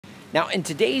Now in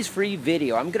today's free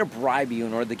video, I'm going to bribe you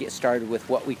in order to get started with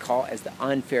what we call as the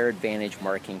unfair advantage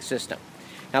marking system.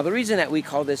 Now the reason that we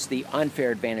call this the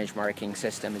unfair advantage marking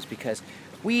system is because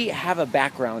we have a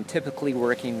background typically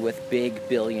working with big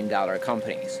billion-dollar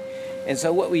companies. And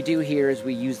so what we do here is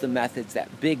we use the methods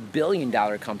that big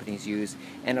billion-dollar companies use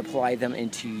and apply them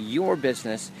into your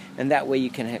business, and that way you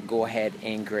can go ahead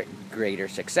and get greater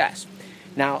success.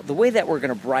 Now, the way that we're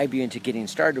going to bribe you into getting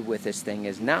started with this thing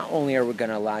is not only are we going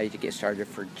to allow you to get started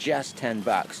for just 10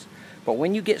 bucks, but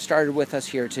when you get started with us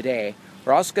here today,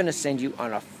 we're also going to send you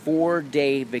on a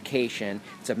 4-day vacation.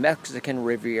 It's a Mexican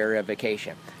Riviera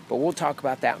vacation, but we'll talk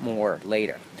about that more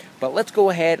later. But let's go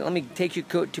ahead, let me take you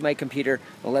to my computer,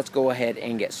 and let's go ahead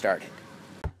and get started.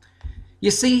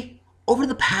 You see, over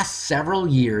the past several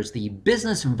years, the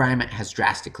business environment has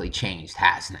drastically changed,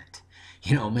 hasn't it?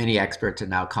 You know, many experts are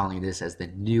now calling this as the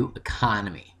new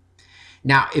economy.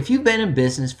 Now, if you've been in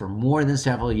business for more than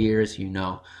several years, you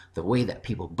know the way that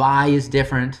people buy is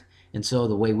different, and so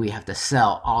the way we have to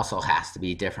sell also has to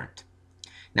be different.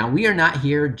 Now, we are not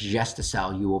here just to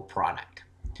sell you a product.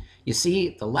 You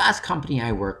see, the last company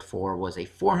I worked for was a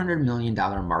 $400 million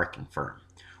marketing firm,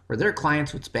 where their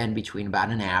clients would spend between about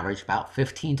an average about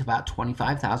 $15,000 to about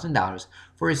 $25,000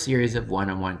 for a series of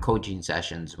one-on-one coaching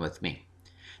sessions with me.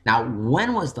 Now,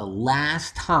 when was the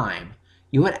last time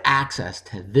you had access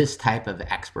to this type of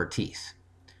expertise?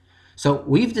 So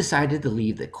we've decided to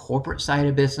leave the corporate side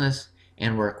of business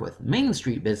and work with Main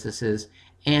Street businesses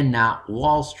and not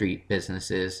Wall Street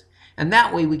businesses, and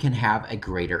that way we can have a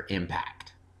greater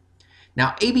impact.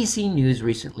 Now, ABC News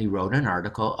recently wrote an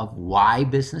article of why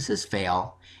businesses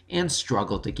fail and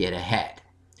struggle to get ahead.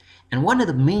 And one of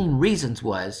the main reasons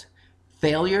was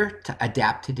failure to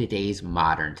adapt to today's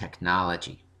modern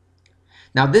technology.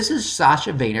 Now, this is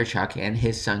Sasha Vaynerchuk and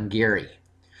his son Gary,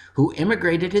 who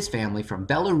immigrated his family from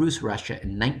Belarus, Russia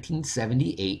in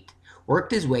 1978,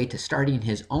 worked his way to starting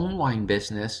his own wine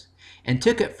business, and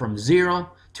took it from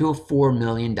zero to a $4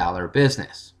 million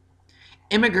business.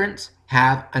 Immigrants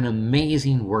have an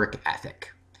amazing work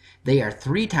ethic. They are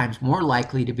 3 times more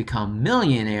likely to become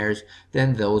millionaires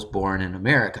than those born in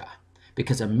America,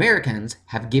 because Americans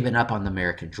have given up on the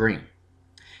American dream.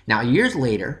 Now, years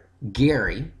later,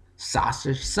 Gary,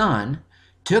 Sasha's son,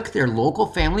 took their local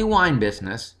family wine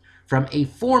business from a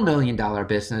 $4 million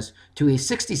business to a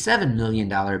 $67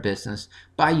 million business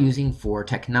by using 4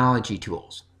 technology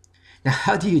tools. Now,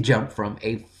 how do you jump from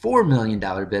a $4 million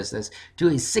business to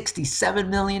a $67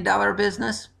 million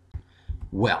business?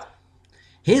 Well,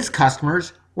 his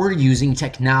customers were using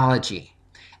technology,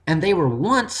 and they were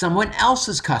once someone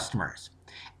else's customers.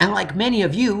 And like many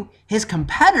of you, his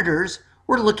competitors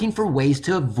were looking for ways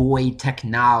to avoid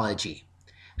technology.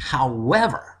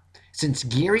 However, since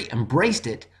Gary embraced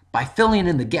it by filling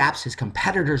in the gaps his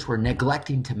competitors were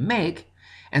neglecting to make,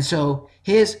 and so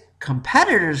his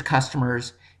competitors'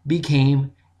 customers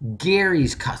became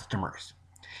Gary's customers.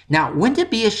 Now, wouldn't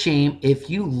it be a shame if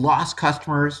you lost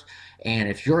customers and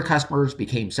if your customers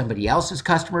became somebody else's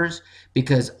customers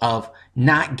because of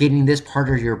not getting this part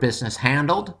of your business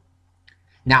handled?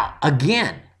 Now,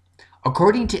 again,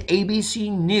 according to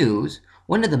ABC News,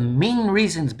 one of the main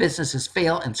reasons businesses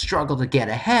fail and struggle to get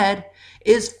ahead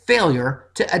is failure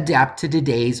to adapt to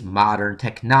today's modern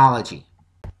technology.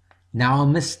 Now, a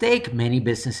mistake many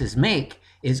businesses make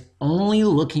is only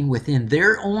looking within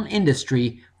their own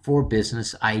industry for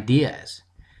business ideas.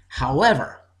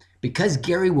 However, because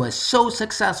Gary was so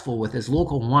successful with his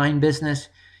local wine business,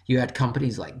 you had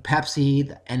companies like Pepsi,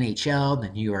 the NHL, the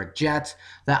New York Jets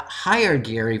that hired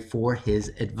Gary for his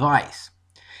advice.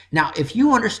 Now, if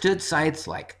you understood sites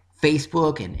like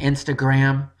Facebook and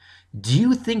Instagram, do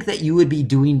you think that you would be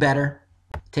doing better?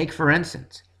 Take, for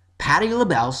instance, Patti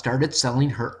LaBelle started selling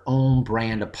her own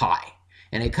brand of pie,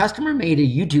 and a customer made a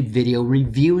YouTube video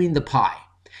reviewing the pie.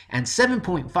 And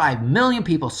 7.5 million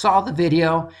people saw the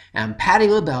video, and Patti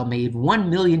LaBelle made $1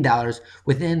 million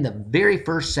within the very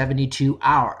first 72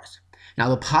 hours. Now,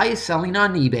 the pie is selling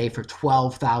on eBay for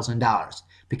 $12,000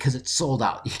 because it's sold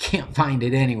out. You can't find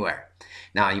it anywhere.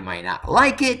 Now, you might not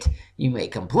like it, you may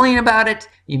complain about it,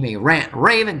 you may rant and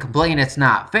rave and complain it's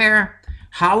not fair.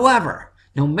 However,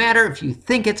 no matter if you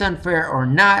think it's unfair or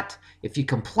not, if you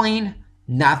complain,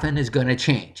 nothing is going to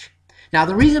change. Now,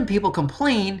 the reason people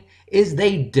complain is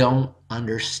they don't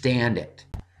understand it.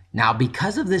 Now,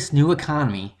 because of this new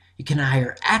economy, you can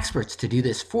hire experts to do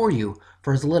this for you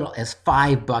for as little as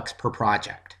 $5 per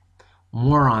project.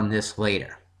 More on this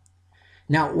later.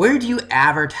 Now, where do you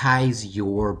advertise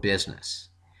your business?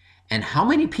 And how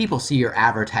many people see your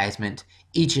advertisement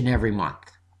each and every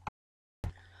month?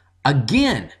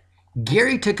 Again,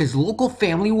 Gary took his local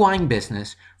family wine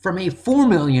business from a $4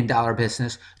 million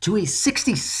business to a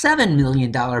 $67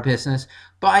 million business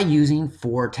by using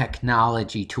 4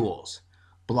 technology tools: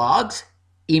 blogs,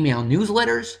 email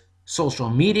newsletters, social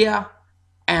media,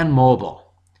 and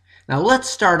mobile. Now let's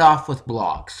start off with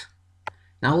blogs.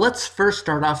 Now let's first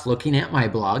start off looking at my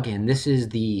blog, and this is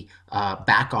the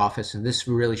back office, and this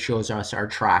really shows us our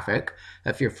traffic.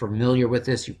 If you're familiar with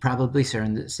this, you've probably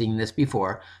seen this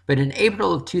before, but in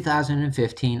April of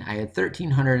 2015, I had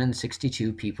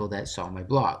 1,362 people that saw my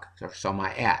blog, or saw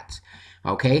my ads,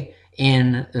 okay?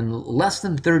 In less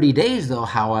than 30 days though,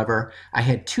 however, I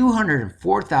had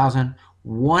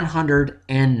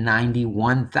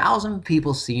 204,191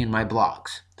 people seeing my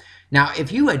blogs. Now,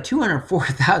 if you had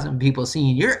 204,000 people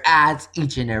seeing your ads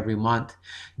each and every month,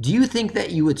 do you think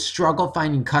that you would struggle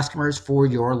finding customers for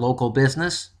your local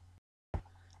business?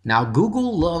 Now,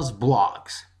 Google loves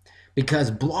blogs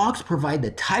because blogs provide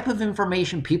the type of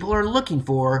information people are looking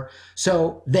for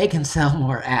so they can sell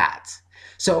more ads.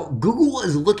 So Google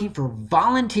is looking for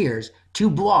volunteers to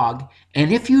blog,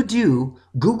 and if you do,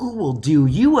 Google will do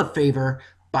you a favor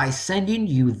by sending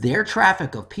you their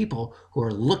traffic of people who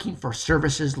are looking for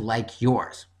services like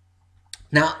yours.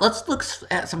 Now, let's look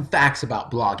at some facts about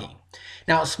blogging.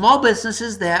 Now, small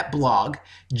businesses that blog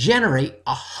generate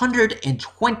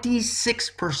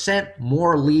 126%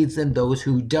 more leads than those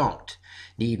who don't.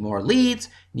 Need more leads,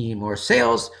 need more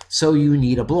sales, so you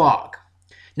need a blog.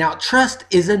 Now, trust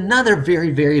is another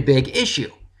very, very big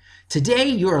issue. Today,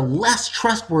 you're less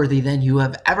trustworthy than you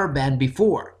have ever been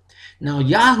before. Now,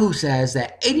 Yahoo says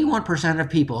that 81% of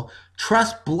people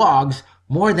trust blogs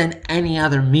more than any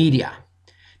other media.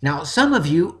 Now, some of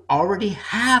you already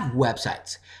have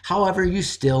websites. However, you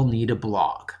still need a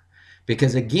blog.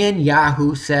 Because again,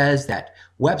 Yahoo says that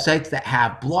websites that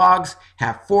have blogs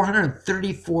have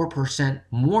 434%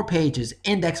 more pages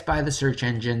indexed by the search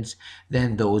engines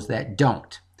than those that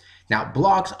don't. Now,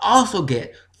 blogs also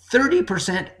get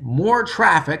 30% more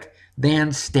traffic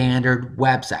than standard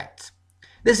websites.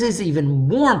 This is even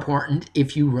more important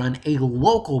if you run a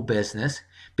local business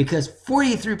because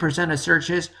 43% of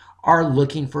searches are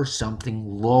looking for something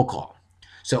local.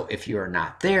 So if you are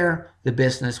not there, the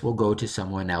business will go to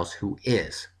someone else who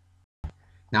is.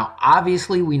 Now,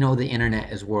 obviously, we know the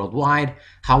internet is worldwide.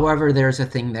 However, there's a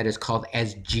thing that is called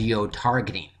as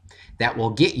geo-targeting that will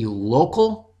get you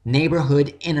local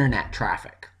neighborhood internet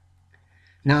traffic.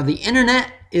 Now, the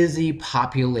internet is a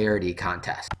popularity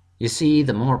contest. You see,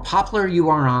 the more popular you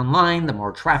are online, the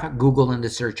more traffic Google and the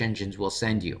search engines will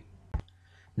send you.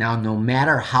 Now, no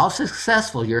matter how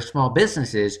successful your small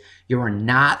business is, you are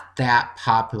not that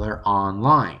popular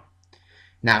online.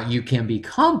 Now, you can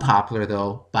become popular,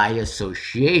 though, by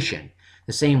association,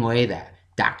 the same way that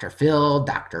Dr. Phil,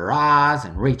 Dr. Oz,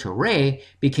 and Rachel Ray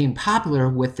became popular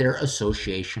with their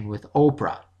association with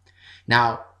Oprah.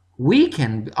 Now, we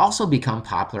can also become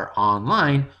popular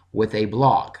online with a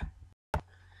blog.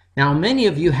 Now, many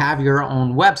of you have your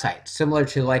own website, similar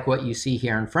to like what you see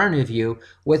here in front of you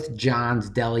with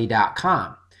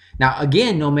johnsdeli.com. Now,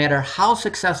 again, no matter how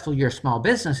successful your small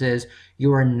business is,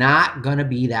 you are not going to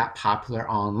be that popular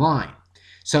online.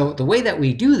 So the way that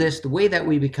we do this, the way that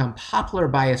we become popular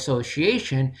by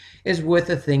association is with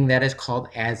a thing that is called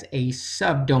as a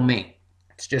subdomain.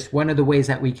 It's just one of the ways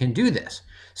that we can do this.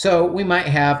 So we might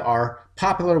have our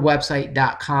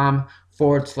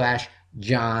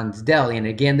popularwebsite.com/John's Deli. And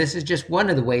again, this is just one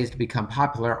of the ways to become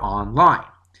popular online.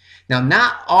 Now,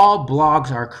 not all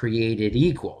blogs are created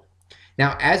equal.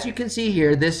 Now, as you can see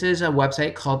here, this is a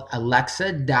website called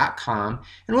Alexa.com.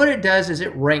 And what it does is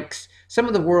it ranks some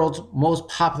of the world's most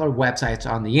popular websites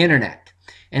on the internet.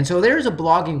 And so there's a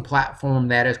blogging platform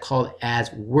that is called as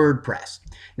WordPress.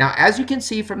 Now, as you can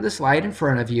see from the slide in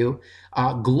front of you,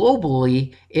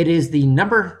 globally, it is the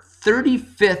number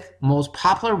 35th most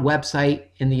popular website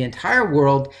in the entire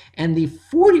world and the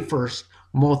 41st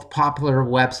most popular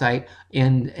website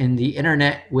in the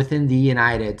internet within the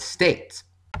United States.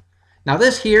 Now,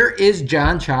 this here is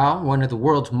John Chow, one of the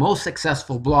world's most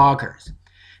successful bloggers.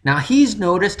 Now, he's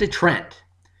noticed a trend.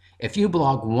 If you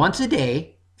blog once a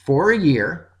day for a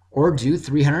year or do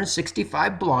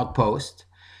 365 blog posts,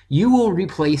 you will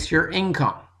replace your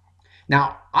income.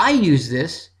 Now, I use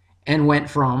this and went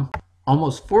from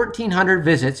almost 1,400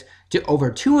 visits to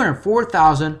over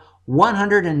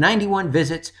 204,191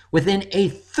 visits within a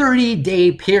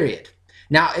 30-day period.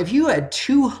 Now, if you had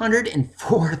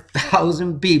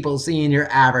 204,000 people seeing your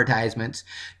advertisements,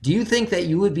 do you think that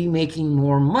you would be making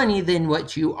more money than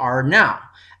what you are now?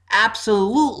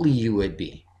 Absolutely you would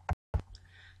be.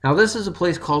 Now, this is a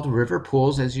place called River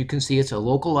Pools. As you can see, it's a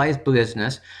localized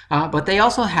business, but they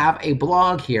also have a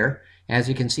blog here. as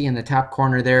you can see in the top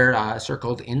corner there,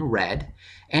 circled in red.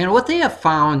 And what they have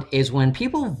found is when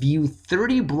people view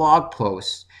 30 blog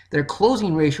posts, their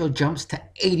closing ratio jumps to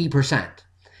 80%.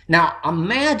 Now,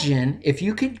 imagine if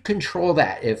you could control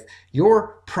that. If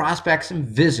your prospects and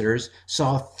visitors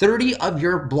saw 30 of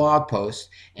your blog posts,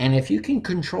 and if you can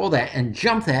control that and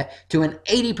jump that to an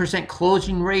 80%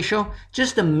 closing ratio,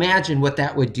 just imagine what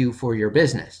that would do for your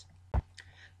business.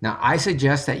 Now, I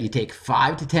suggest that you take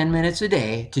 5 to 10 minutes a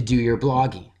day to do your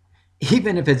blogging,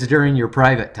 even if it's during your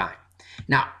private time.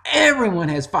 Now, everyone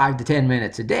has 5 to 10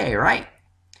 minutes a day, right?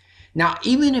 Now,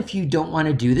 even if you don't want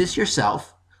to do this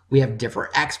yourself, we have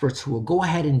different experts who will go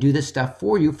ahead and do this stuff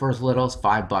for you for as little as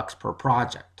 $5 per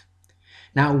project.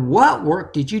 Now, what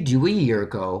work did you do a year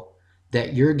ago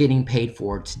that you're getting paid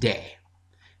for today?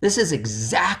 This is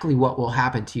exactly what will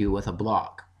happen to you with a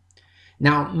blog.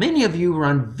 Now, many of you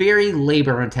run very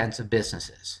labor-intensive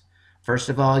businesses. First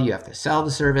of all, you have to sell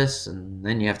the service, and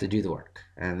then you have to do the work.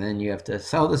 And then you have to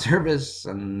sell the service,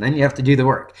 and then you have to do the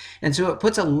work. And so it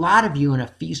puts a lot of you in a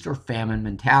feast or famine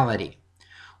mentality.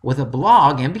 With a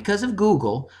blog, and because of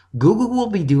Google, Google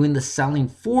will be doing the selling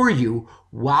for you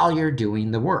while you're doing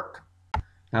the work.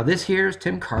 Now this here is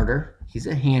Tim Carter. He's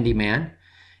a handyman.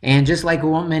 And just like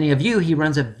many of you, he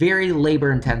runs a very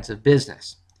labor-intensive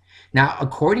business. Now,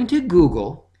 according to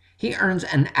Google, he earns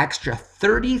an extra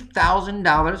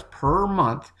 $30,000 per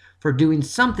month for doing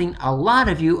something a lot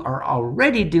of you are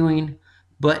already doing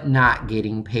but not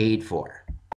getting paid for.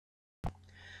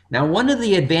 Now, one of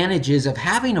the advantages of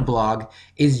having a blog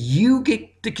is you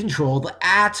get to control the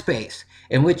ad space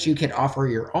in which you can offer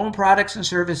your own products and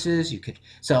services, you could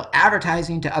sell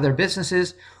advertising to other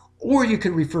businesses, or you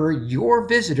could refer your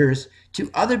visitors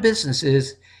to other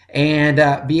businesses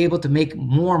and be able to make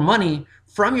more money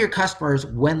from your customers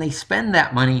when they spend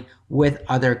that money with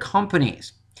other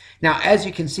companies. Now, as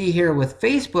you can see here with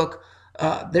Facebook,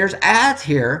 there's ads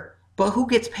here, but who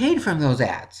gets paid from those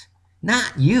ads?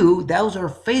 Not you. Those are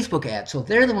Facebook ads. So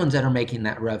they're the ones that are making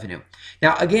that revenue.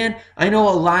 Now, again, I know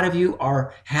a lot of you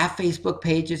have Facebook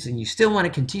pages and you still want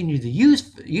to continue to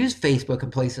use Facebook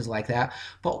and places like that.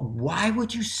 But why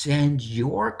would you send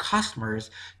your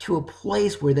customers to a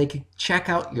place where they could check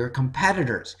out your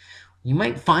competitors? You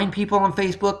might find people on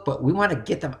Facebook, but we want to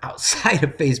get them outside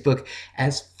of Facebook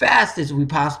as fast as we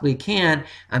possibly can.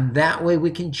 And that way we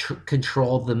can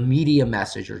control the media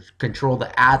message or control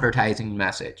the advertising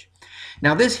message.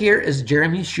 Now this here is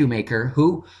Jeremy Shoemaker,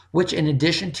 which in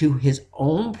addition to his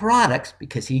own products,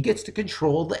 because he gets to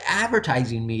control the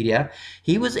advertising media,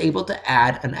 he was able to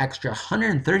add an extra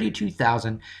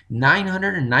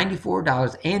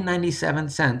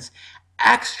 $132,994.97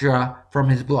 extra from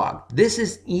his blog. This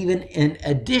is even in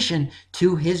addition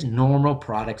to his normal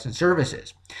products and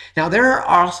services. Now, there are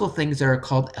also things that are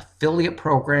called affiliate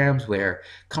programs where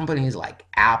companies like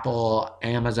Apple,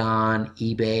 Amazon,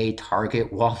 eBay,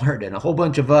 Target, Walmart, and a whole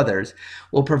bunch of others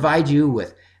will provide you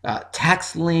with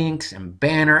text links and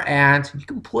banner ads. You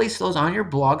can place those on your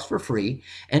blogs for free,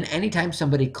 and anytime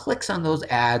somebody clicks on those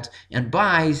ads and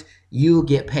buys, you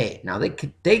get paid. Now they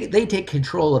take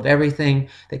control of everything.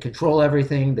 They control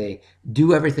everything. They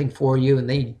do everything for you, and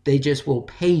they just will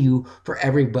pay you for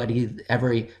every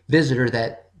visitor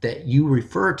that you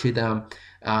refer to them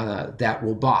that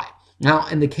will buy. Now,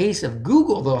 in the case of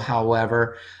Google, though,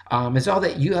 however, it's all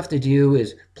that you have to do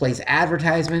is place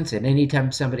advertisements, and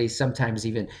anytime somebody sometimes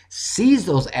even sees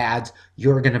those ads,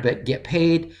 you're going to get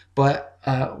paid. But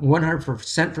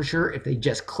 100% for sure, if they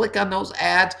just click on those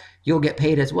ads, you'll get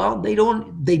paid as well. They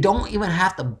don't even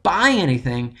have to buy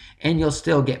anything, and you'll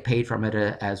still get paid from it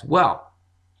as well.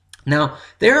 Now,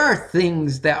 there are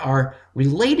things that are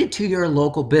related to your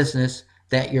local business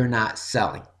that you're not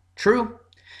selling. True?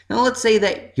 Now, let's say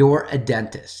that you're a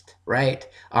dentist, right?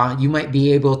 You might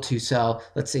be able to sell,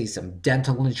 let's say, some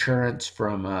dental insurance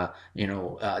from,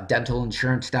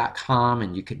 dentalinsurance.com,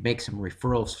 and you could make some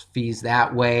referral fees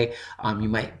that way. You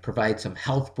might provide some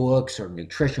health books or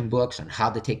nutrition books on how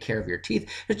to take care of your teeth.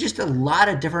 There's just a lot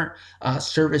of different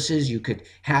services. You could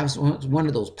have one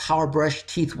of those power brush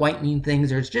teeth whitening things.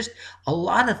 There's just a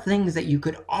lot of things that you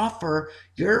could offer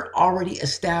your already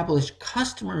established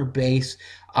customer base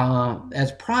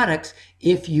as products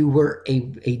if you were a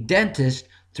dentist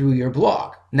through your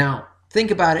blog. Now, think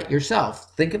about it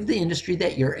yourself. Think of the industry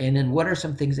that you're in and what are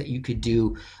some things that you could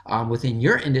do within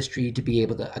your industry to be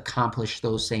able to accomplish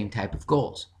those same type of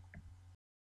goals.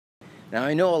 Now,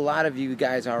 I know a lot of you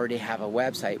guys already have a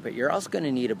website, but you're also going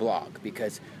to need a blog,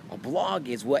 because a blog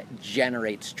is what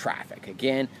generates traffic.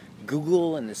 Again,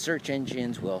 Google and the search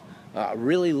engines will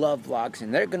really love blogs,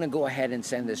 and they're going to go ahead and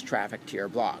send this traffic to your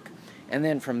blog. And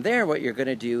then from there, what you're going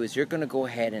to do is you're going to go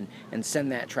ahead and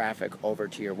send that traffic over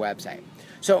to your website.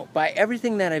 So by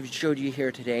everything that I've showed you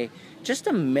here today, just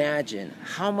imagine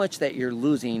how much that you're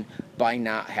losing by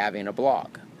not having a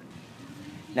blog.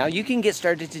 Now you can get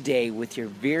started today with your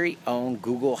very own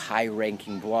Google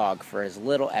high-ranking blog for as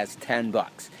little as 10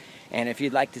 bucks. And if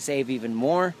you'd like to save even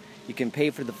more, you can pay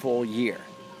for the full year.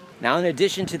 Now, in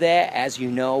addition to that, as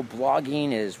you know,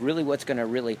 blogging is really what's going to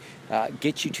really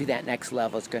get you to that next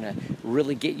level. It's going to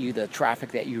really get you the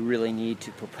traffic that you really need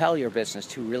to propel your business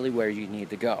to really where you need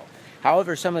to go.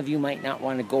 However, some of you might not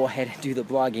want to go ahead and do the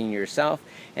blogging yourself,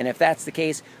 and if that's the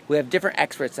case, we have different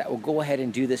experts that will go ahead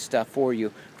and do this stuff for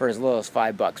you for as little as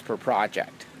 5 bucks per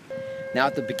project. Now,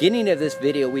 at the beginning of this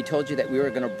video, we told you that we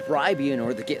were going to bribe you in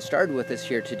order to get started with us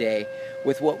here today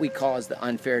with what we call as the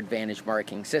Unfair Advantage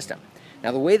Marketing System.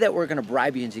 Now, the way that we're going to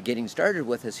bribe you into getting started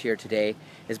with us here today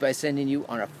is by sending you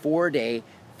on a 4-day,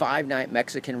 5-night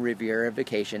Mexican Riviera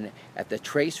vacation at the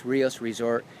Tres Rios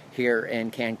Resort here in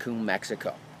Cancun,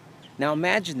 Mexico. Now,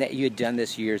 imagine that you had done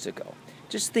this years ago.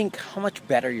 Just think how much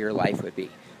better your life would be.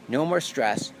 No more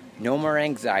stress, no more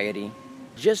anxiety.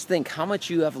 Just think how much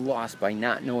you have lost by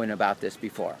not knowing about this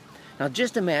before. Now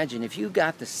just imagine if you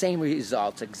got the same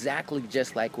results exactly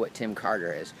just like what Tim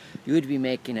Carter is, you would be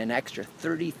making an extra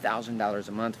 $30,000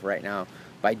 a month right now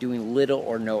by doing little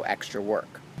or no extra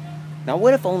work. Now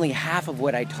what if only half of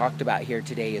what I talked about here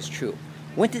today is true?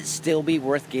 Wouldn't it still be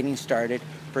worth getting started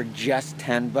for just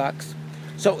 10 bucks?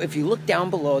 So if you look down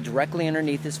below directly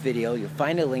underneath this video, you'll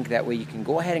find a link. That way you can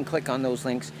go ahead and click on those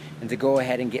links and to go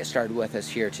ahead and get started with us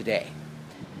here today.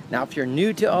 Now, if you're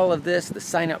new to all of this, the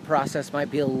sign-up process might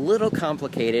be a little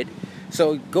complicated,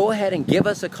 so go ahead and give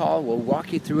us a call. We'll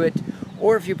walk you through it,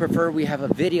 or if you prefer, we have a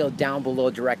video down below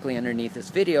directly underneath this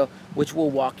video, which will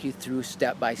walk you through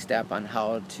step-by-step on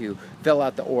how to fill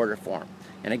out the order form.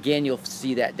 And again, you'll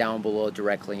see that down below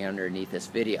directly underneath this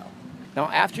video. Now,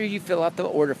 after you fill out the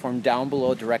order form down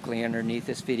below directly underneath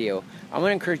this video, I'm going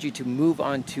to encourage you to move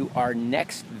on to our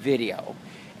next video.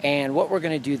 And what we're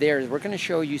going to do there is we're going to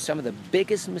show you some of the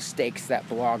biggest mistakes that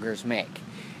bloggers make.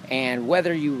 And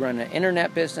whether you run an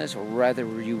internet business or whether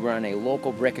you run a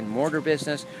local brick and mortar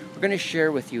business, we're going to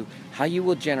share with you how you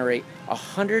will generate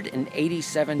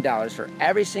 $187 for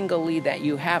every single lead that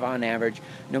you have on average,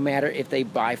 no matter if they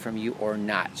buy from you or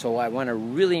not. So I want to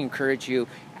really encourage you,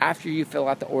 after you fill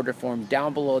out the order form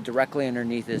down below directly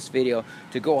underneath this video,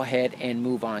 to go ahead and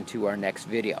move on to our next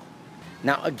video.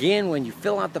 Now again, when you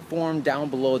fill out the form down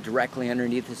below directly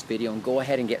underneath this video and go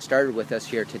ahead and get started with us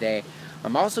here today,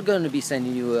 I'm also going to be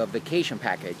sending you a vacation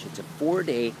package. It's a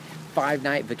 4-day,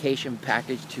 5-night vacation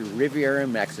package to Riviera,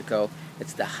 Mexico.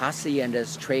 It's the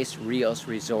Haciendas Tres Rios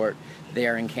Resort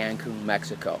there in Cancun,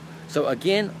 Mexico. So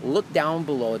again, look down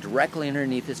below directly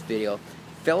underneath this video,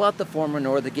 fill out the form in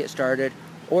order to get started,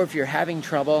 or if you're having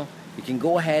trouble, you can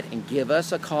go ahead and give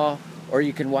us a call, or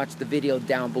you can watch the video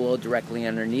down below directly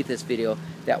underneath this video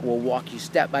that will walk you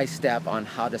step by step on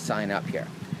how to sign up here.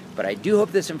 But I do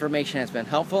hope this information has been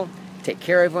helpful. Take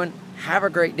care, everyone. Have a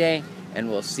great day, and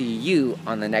we'll see you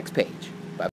on the next page.